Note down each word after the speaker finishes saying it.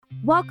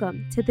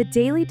Welcome to the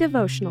Daily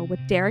Devotional with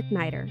Derek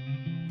Neider.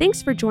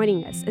 Thanks for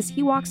joining us as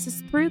he walks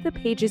us through the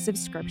pages of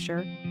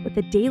Scripture with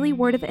a daily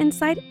word of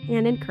insight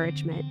and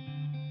encouragement.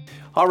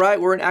 All right,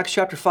 we're in Acts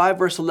chapter 5,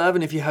 verse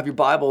 11. If you have your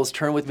Bibles,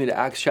 turn with me to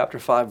Acts chapter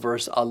 5,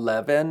 verse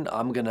 11.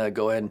 I'm going to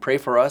go ahead and pray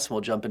for us, and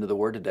we'll jump into the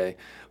word today.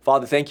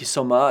 Father, thank you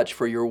so much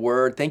for your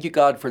word. Thank you,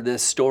 God, for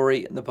this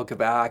story in the book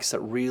of Acts that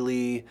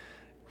really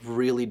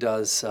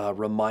does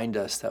remind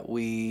us that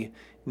we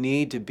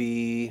need to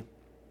be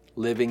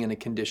living in a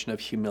condition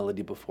of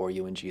humility before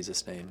you in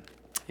Jesus' name.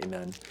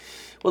 Amen.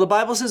 Well, the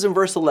Bible says in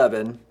verse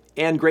 11,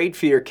 "And great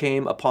fear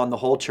came upon the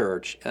whole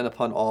church and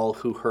upon all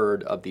who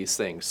heard of these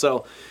things."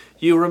 So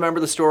you remember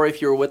the story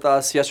if you were with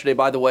us yesterday.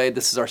 By the way,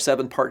 this is our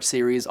 7-part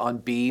series on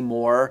Be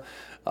More.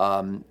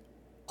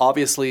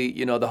 Obviously,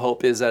 the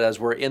hope is that as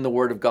we're in the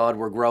Word of God,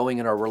 we're growing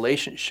in our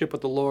relationship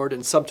with the Lord.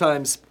 And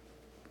sometimes,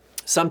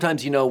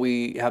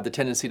 we have the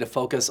tendency to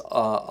focus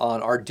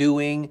on our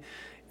doing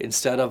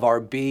instead of our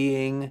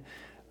being.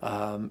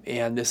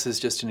 And this is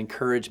just an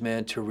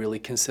encouragement to really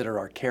consider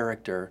our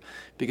character,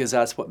 because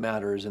that's what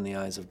matters in the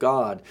eyes of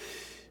God.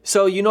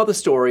 So you know the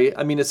story.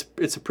 I mean,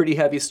 it's a pretty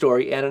heavy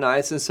story.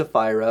 Ananias and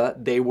Sapphira,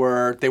 they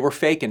were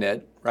faking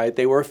it, right?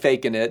 They were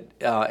faking it,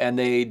 and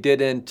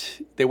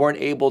they weren't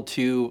able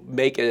to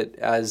make it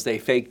as they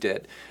faked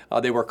it.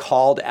 They were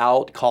called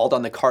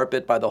on the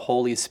carpet by the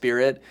Holy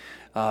Spirit.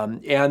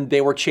 And they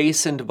were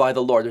chastened by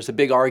the Lord. There's a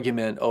big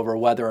argument over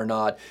whether or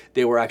not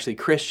they were actually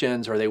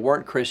Christians or they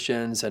weren't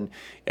Christians. And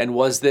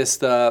was this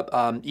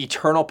the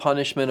eternal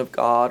punishment of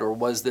God, or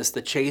was this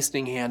the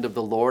chastening hand of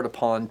the Lord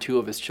upon two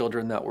of his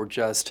children that were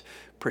just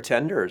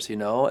pretenders,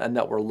 and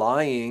that were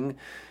lying,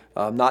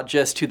 not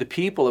just to the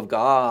people of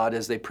God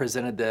as they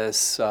presented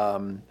this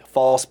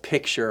false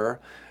picture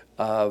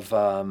of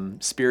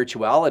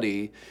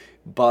spirituality,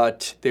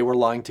 but they were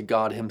lying to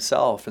God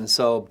himself. And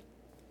so,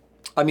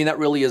 that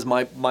really is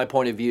my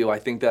point of view. I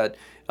think that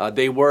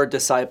they were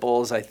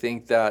disciples. I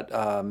think that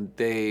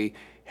they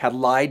had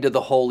lied to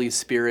the Holy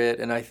Spirit,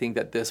 and I think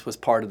that this was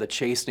part of the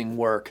chastening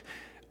work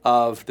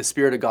of the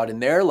Spirit of God in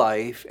their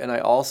life. And I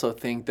also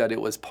think that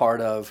it was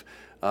part of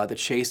the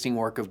chastening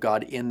work of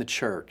God in the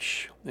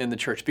church,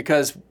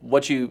 because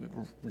what you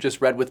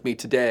just read with me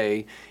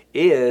today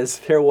is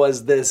there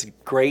was this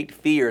great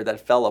fear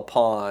that fell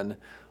upon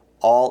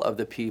all of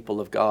the people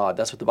of God.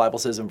 That's what the Bible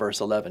says in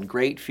verse 11.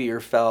 Great fear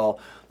fell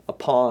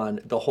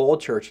upon the whole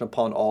church and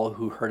upon all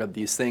who heard of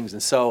these things.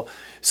 And so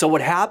what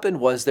happened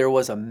was there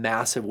was a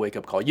massive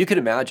wake-up call. You could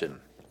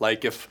imagine,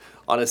 like if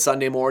on a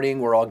Sunday morning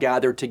we're all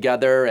gathered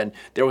together and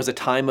there was a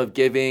time of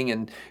giving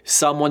and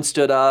someone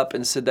stood up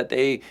and said that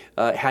they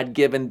had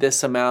given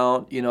this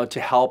amount, to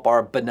help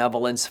our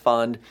benevolence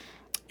fund.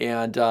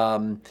 And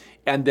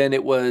then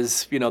it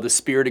was, the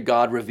Spirit of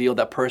God revealed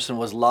that person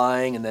was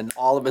lying, and then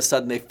all of a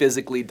sudden they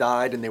physically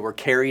died and they were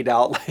carried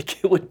out.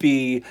 Like it would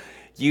be,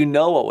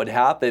 what would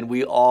happen.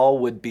 We all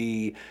would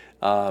be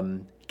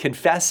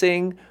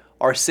confessing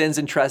our sins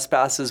and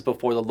trespasses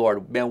before the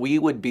Lord. Man, we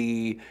would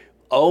be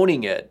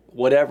owning it,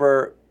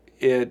 whatever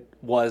it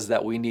was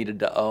that we needed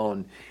to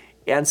own.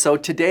 And so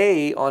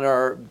today on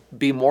our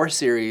Be More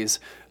series,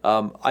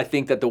 I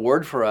think that the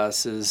word for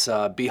us is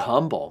be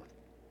humble.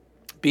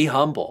 Be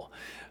humble.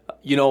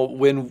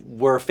 When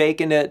we're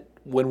faking it,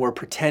 when we're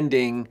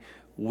pretending,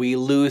 we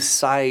lose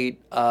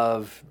sight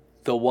of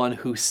the one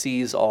who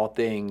sees all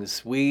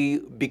things. We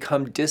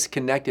become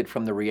disconnected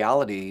from the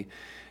reality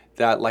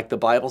that, like the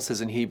Bible says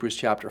in Hebrews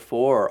chapter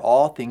 4,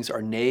 all things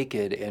are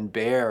naked and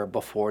bare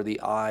before the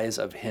eyes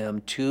of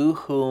him to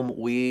whom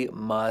we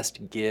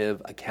must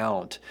give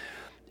account.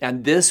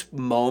 And this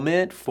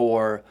moment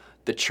for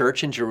the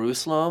church in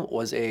Jerusalem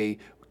was a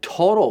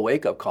total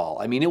wake-up call.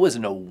 It was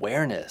an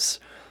awareness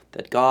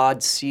that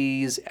God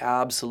sees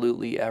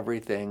absolutely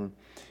everything.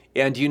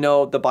 And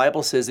the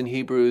Bible says in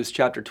Hebrews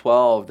chapter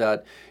 12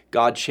 that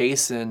God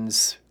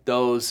chastens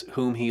those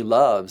whom he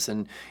loves.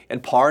 And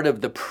part of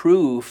the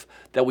proof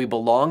that we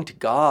belong to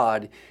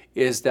God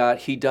is that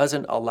he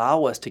doesn't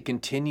allow us to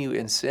continue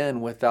in sin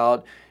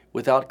without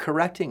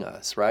correcting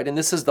us, right? And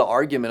this is the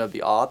argument of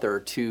the author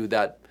to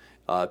that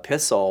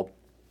epistle.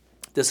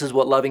 This is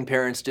what loving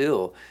parents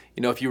do.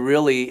 If you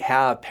really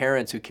have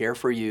parents who care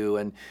for you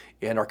and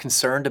are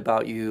concerned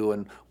about you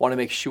and want to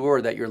make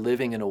sure that you're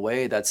living in a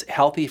way that's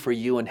healthy for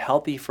you and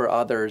healthy for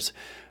others,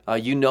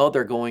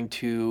 they're going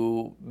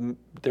to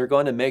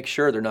make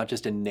sure they're not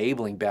just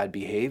enabling bad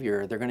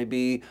behavior. They're going to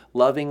be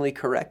lovingly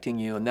correcting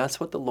you, and that's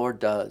what the Lord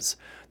does.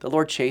 The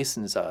Lord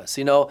chastens us.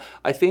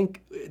 I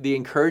think the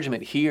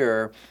encouragement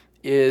here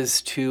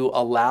is to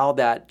allow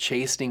that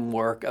chastening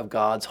work of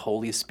God's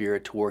Holy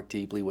Spirit to work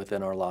deeply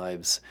within our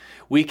lives.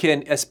 We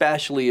can,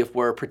 especially if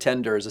we're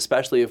pretenders,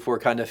 especially if we're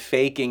kind of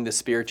faking the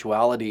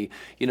spirituality,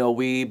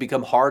 we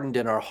become hardened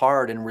in our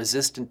heart and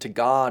resistant to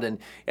God,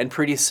 and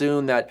pretty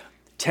soon that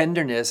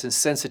tenderness and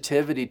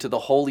sensitivity to the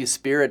Holy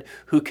Spirit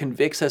who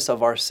convicts us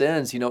of our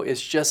sins,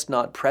 is just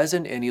not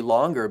present any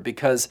longer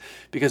because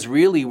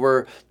really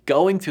we're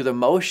going through the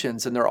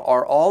motions and there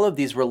are all of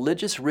these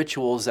religious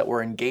rituals that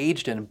we're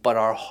engaged in, but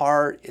our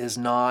heart is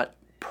not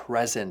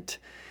present.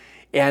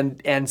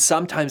 And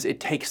sometimes it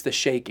takes the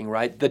shaking,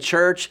 right? The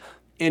church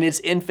in its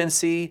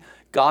infancy,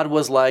 God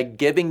was like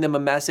giving them a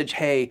message.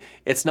 Hey,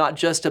 it's not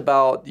just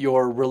about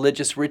your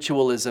religious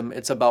ritualism.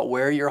 It's about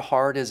where your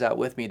heart is at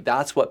with me.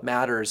 That's what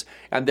matters.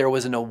 And there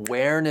was an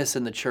awareness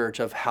in the church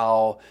of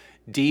how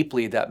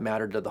deeply that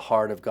mattered to the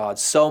heart of God.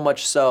 So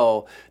much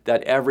so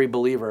that every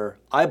believer,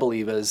 I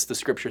believe, as the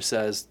scripture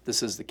says,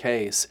 this is the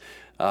case,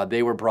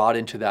 they were brought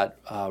into that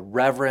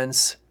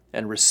reverence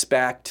and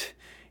respect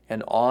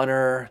and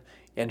honor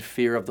and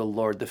fear of the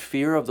Lord. The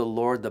fear of the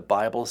Lord, the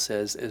Bible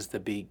says, is the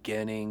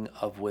beginning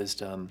of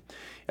wisdom.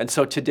 And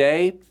so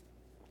today,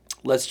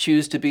 let's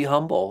choose to be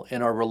humble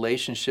in our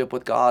relationship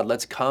with God.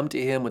 Let's come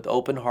to Him with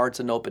open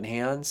hearts and open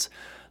hands.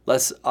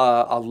 Let's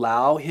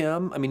allow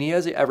Him. I mean, He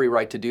has every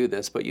right to do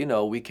this, but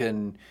we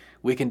can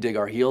dig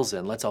our heels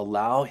in. Let's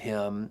allow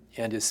Him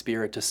and His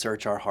Spirit to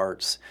search our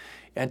hearts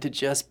and to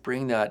just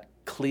bring that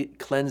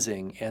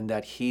cleansing and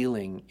that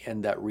healing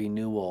and that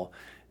renewal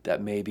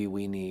that maybe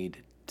we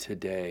need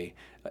today.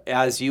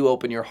 As you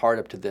open your heart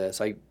up to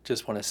this, I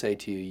just want to say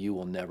to you, you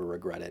will never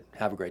regret it.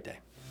 Have a great day.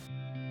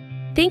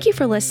 Thank you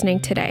for listening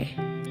today.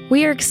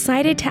 We are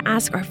excited to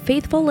ask our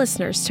faithful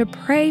listeners to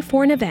pray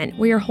for an event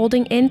we are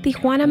holding in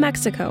Tijuana,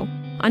 Mexico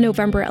on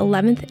November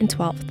 11th and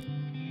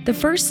 12th. The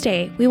first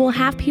day, we will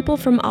have people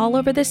from all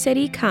over the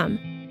city come,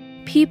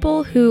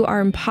 people who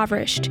are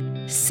impoverished,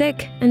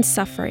 sick, and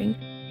suffering,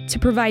 to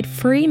provide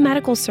free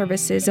medical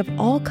services of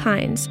all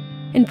kinds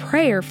and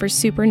prayer for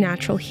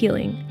supernatural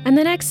healing. And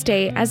the next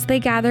day, as they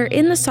gather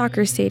in the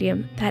soccer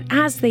stadium, that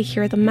as they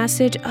hear the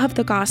message of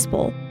the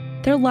gospel,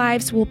 their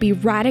lives will be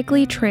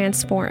radically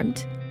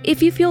transformed.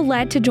 If you feel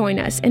led to join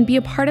us and be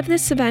a part of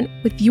this event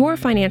with your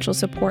financial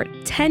support,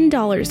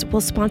 $10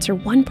 will sponsor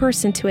one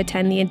person to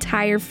attend the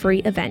entire free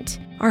event.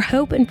 Our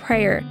hope and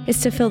prayer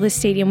is to fill the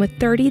stadium with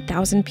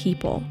 30,000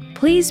 people.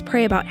 Please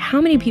pray about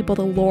how many people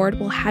the Lord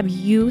will have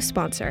you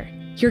sponsor.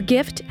 Your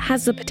gift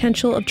has the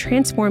potential of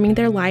transforming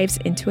their lives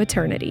into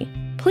eternity.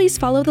 Please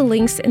follow the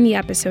links in the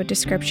episode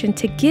description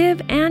to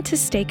give and to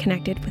stay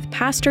connected with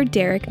Pastor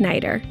Derek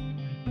Neider.